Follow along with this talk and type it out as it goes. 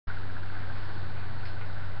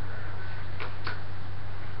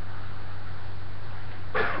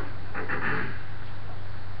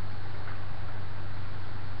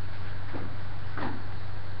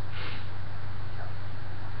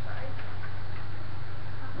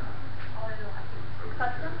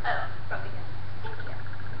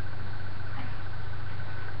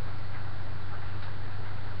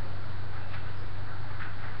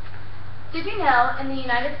Did you know, in the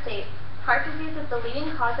United States, heart disease is the leading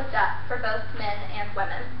cause of death for both men and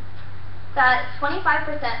women? That 25%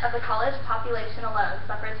 of the college population alone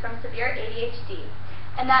suffers from severe ADHD,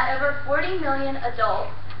 and that over 40 million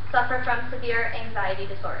adults suffer from severe anxiety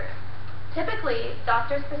disorders. Typically,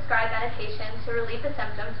 doctors prescribe medication to relieve the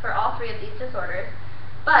symptoms for all three of these disorders,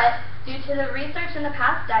 but due to the research in the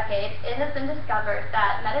past decade, it has been discovered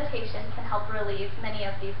that meditation can help relieve many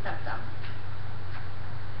of these symptoms.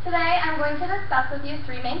 Today, I'm going to discuss with you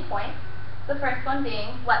three main points. The first one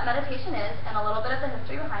being what meditation is and a little bit of the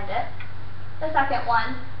history behind it. The second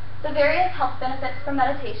one, the various health benefits from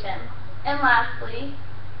meditation. And lastly,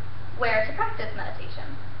 where to practice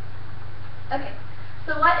meditation. Okay,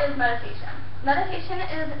 so what is meditation? Meditation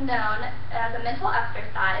is known as a mental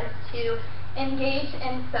exercise to engage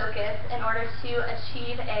in focus in order to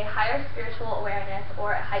achieve a higher spiritual awareness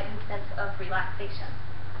or a heightened sense of relaxation.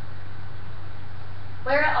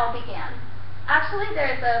 Where it all began. Actually,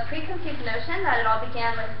 there's a preconceived notion that it all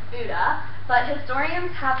began with Buddha, but historians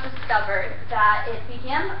have discovered that it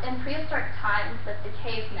began in prehistoric times with the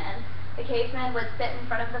cavemen. The cavemen would sit in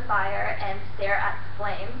front of the fire and stare at the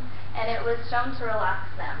flames, and it was shown to relax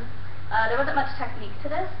them. There wasn't much technique to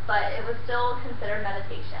this, but it was still considered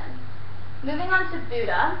meditation. Moving on to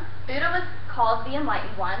Buddha. Buddha was called the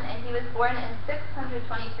Enlightened One, and he was born in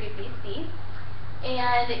 623 BC.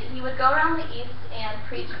 And he would go around the East and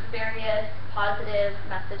preach various positive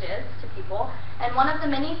messages to people. And one of the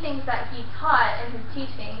many things that he taught in his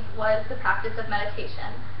teachings was the practice of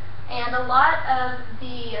meditation. And a lot of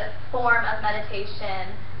the form of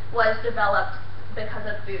meditation was developed because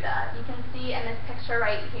of Buddha. You can see in this picture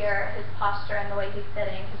right here his posture and the way he's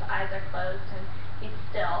sitting. His eyes are closed and he's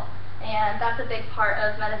still. And that's a big part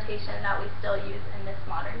of meditation that we still use in this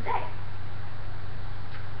modern day.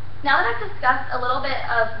 Now that I've discussed a little bit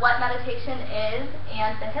of what meditation is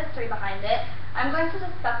and the history behind it, I'm going to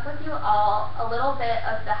discuss with you all a little bit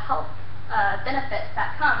of the health benefits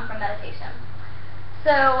that come from meditation.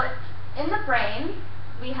 So, in the brain,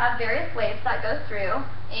 we have various waves that go through,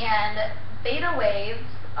 and beta waves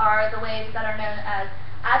are the waves that are known as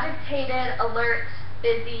agitated, alert,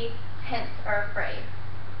 busy, tense, or afraid.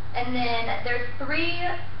 And then there's three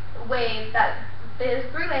waves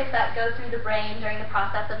that go through the brain during the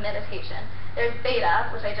process of meditation. There's beta,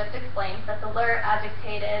 which I just explained, that's alert,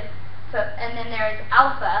 agitated, and then there's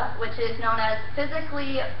alpha, which is known as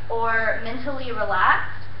physically or mentally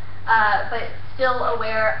relaxed, but still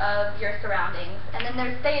aware of your surroundings. And then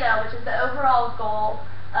there's theta, which is the overall goal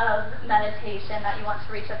of meditation that you want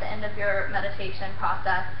to reach at the end of your meditation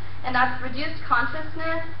process. And that's reduced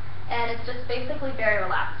consciousness, and it's just basically very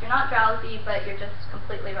relaxed. You're not drowsy, but you're just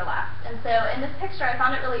completely relaxed. And so in this picture, I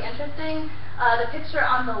found it really interesting. The picture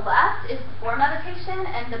on the left is before meditation,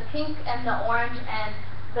 and the pink and the orange and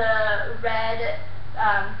the red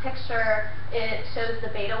picture, it shows the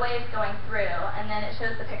beta waves going through, and then it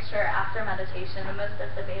shows the picture after meditation, and most of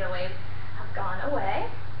the beta waves have gone away.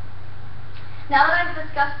 Now that I've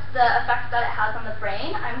discussed the effects that it has on the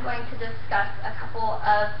brain, I'm going to discuss a couple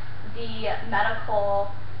of the medical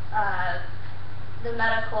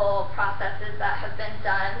processes that have been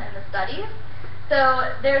done in the studies.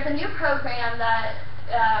 So there's a new program that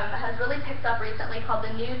has really picked up recently called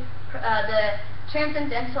the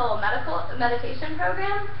Transcendental Meditation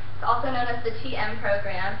Program. It's also known as the TM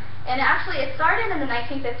program. And actually it started in the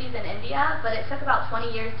 1950s in India, but it took about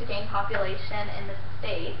 20 years to gain population in the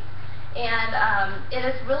States. And it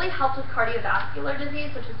has really helped with cardiovascular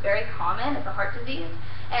disease, which is very common. It's a heart disease.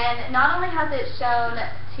 And not only has it shown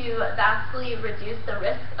to vastly reduce the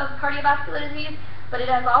risk of cardiovascular disease, but it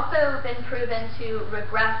has also been proven to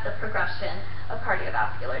regress the progression of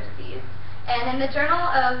cardiovascular disease. And in the Journal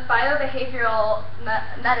of Biobehavioral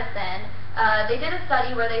Medicine, they did a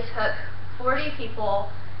study where they took 40 people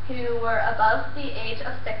who were above the age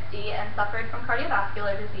of 60 and suffered from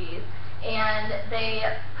cardiovascular disease, and they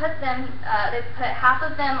put half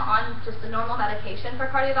of them on just a normal medication for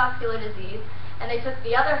cardiovascular disease, and they took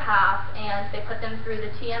the other half and they put them through the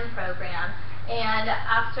TM program. And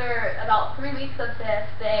after about 3 weeks of this,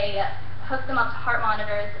 they hooked them up to heart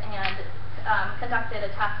monitors and conducted a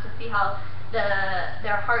test to see how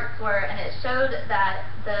their hearts were, and it showed that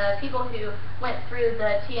the people who went through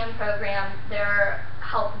the TM program, their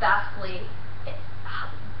health vastly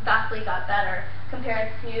got better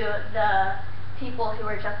compared to the people who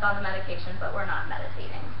were just on the medication but were not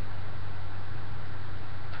meditating.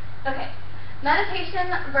 Okay,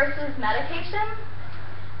 meditation versus medication.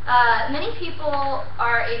 Many people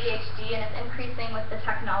are ADHD, and it's increasing with the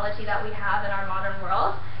technology that we have in our modern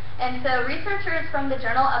world. And so researchers from the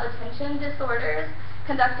Journal of Attention Disorders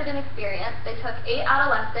conducted an experiment. They took 8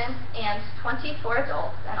 adolescents and 24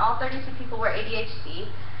 adults, and all 32 people were ADHD,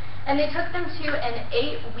 and they took them to an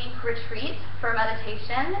 8-week retreat for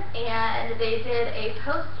meditation, and they did a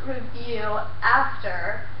post-review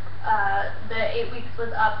after the 8 weeks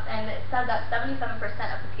was up, and it said that 77%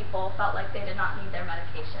 of the people felt like they did not need their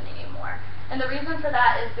medication anymore. And the reason for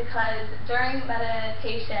that is because during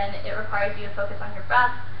meditation, it requires you to focus on your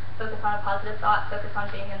breath, focus on a positive thought, focus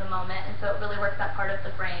on being in the moment, and so it really works that part of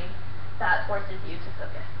the brain that forces you to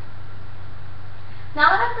focus.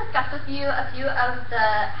 Now that I've discussed with you a few of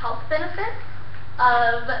the health benefits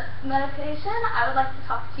of meditation, I would like to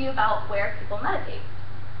talk to you about where people meditate.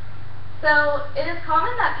 So it is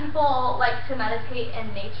common that people like to meditate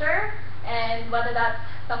in nature, and whether that's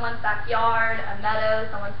someone's backyard, a meadow,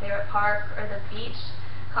 someone's favorite park, or the beach,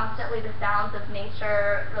 constantly the sounds of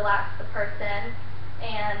nature relax the person,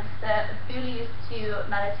 and the Buddha used to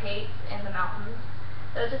meditate in the mountains.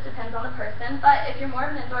 So it just depends on the person, but if you're more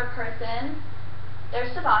of an indoor person,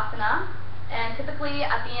 there's Shavasana, and typically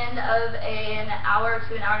at the end of an hour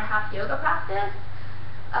to an hour and a half yoga practice,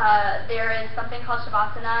 there is something called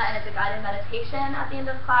Shavasana, and it's a guided meditation at the end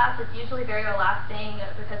of class. It's usually very relaxing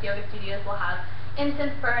because yoga studios will have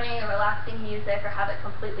incense burning or relaxing music or have it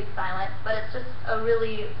completely silent, but it's just a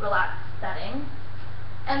really relaxed setting.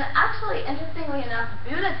 And actually, interestingly enough,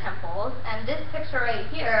 Buddha temples, and this picture right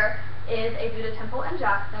here is a Buddha temple in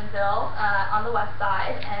Jacksonville on the west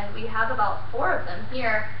side, and we have about 4 of them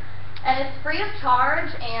here. And it's free of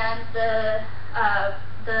charge, and the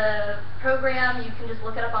program, you can just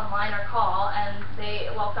look it up online or call, and they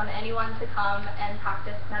welcome anyone to come and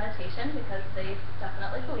practice meditation because they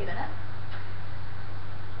definitely believe in it.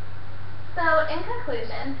 So in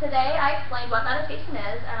conclusion, today I explained what meditation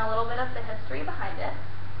is and a little bit of the history behind it.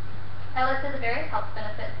 I listed the various health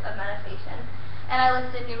benefits of meditation, and I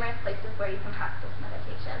listed numerous places where you can practice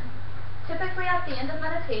meditation. Typically at the end of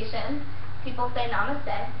meditation, people say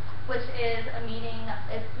namaste, which is a meaning,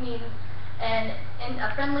 it means a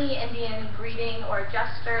friendly Indian greeting or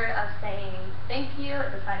gesture of saying thank you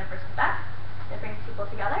as a sign of respect. It brings people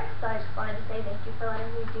together, so I just wanted to say thank you for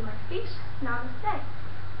letting me do my speech. Namaste.